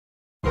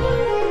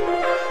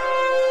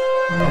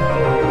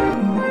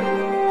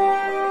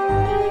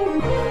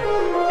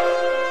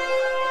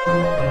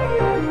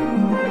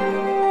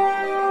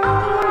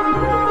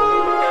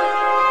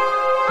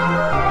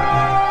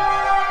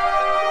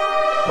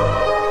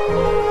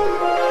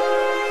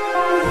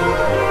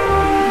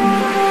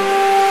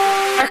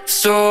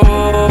EXO,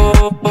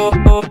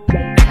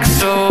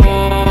 EXO,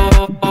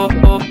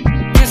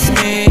 kiss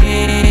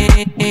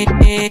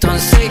me, don't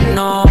say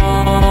no.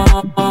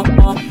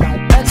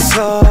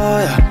 EXO,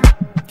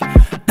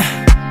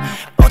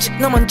 오직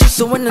너만 줄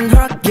수 있는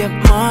허락의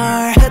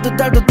말, 해도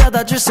달도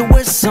닫아줄 수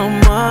있어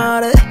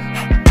말해,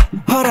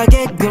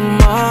 허락의 그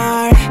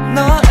말.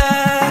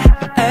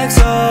 너의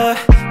EXO,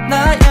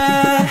 나의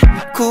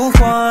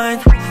구원,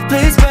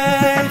 please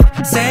babe,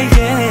 say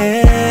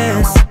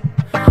yes.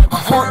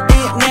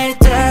 내일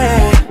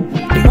때네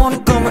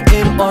모든 꿈을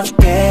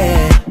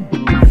이루어줄게.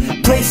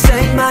 Please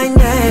say my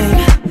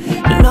name,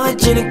 너의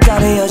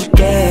진흙가루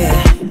해줄게.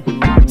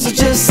 So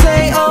just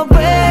say oh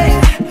babe,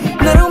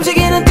 날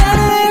움직이는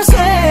단어를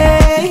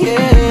say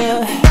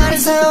yeah. 나를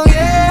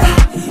사용해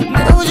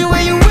내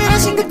우주에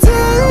유일하신 그대.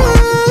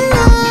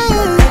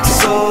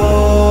 EXO,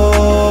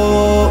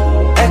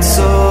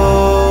 EXO,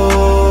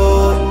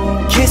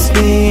 kiss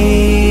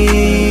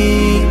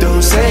me,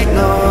 don't say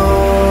no.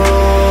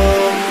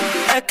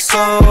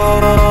 EXO,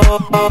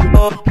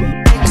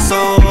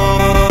 EXO,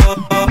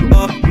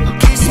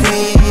 kiss me,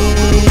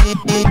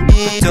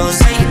 don't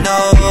say no.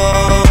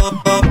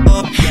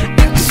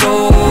 EXO,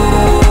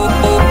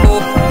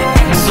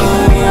 EXO,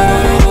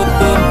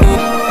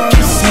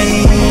 kiss me,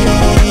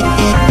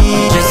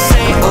 just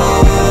say oh.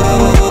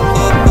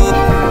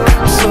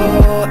 EXO,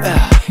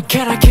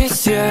 can I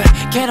kiss you?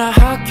 Can I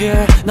hug you?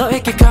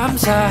 너에게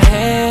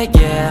감사해,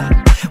 yeah.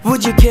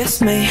 Would you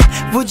kiss me?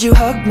 Would you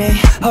hug me?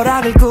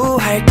 허락을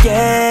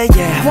구할게,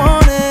 yeah.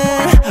 One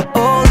and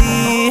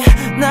only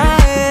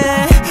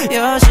나의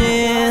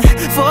여신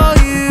for you.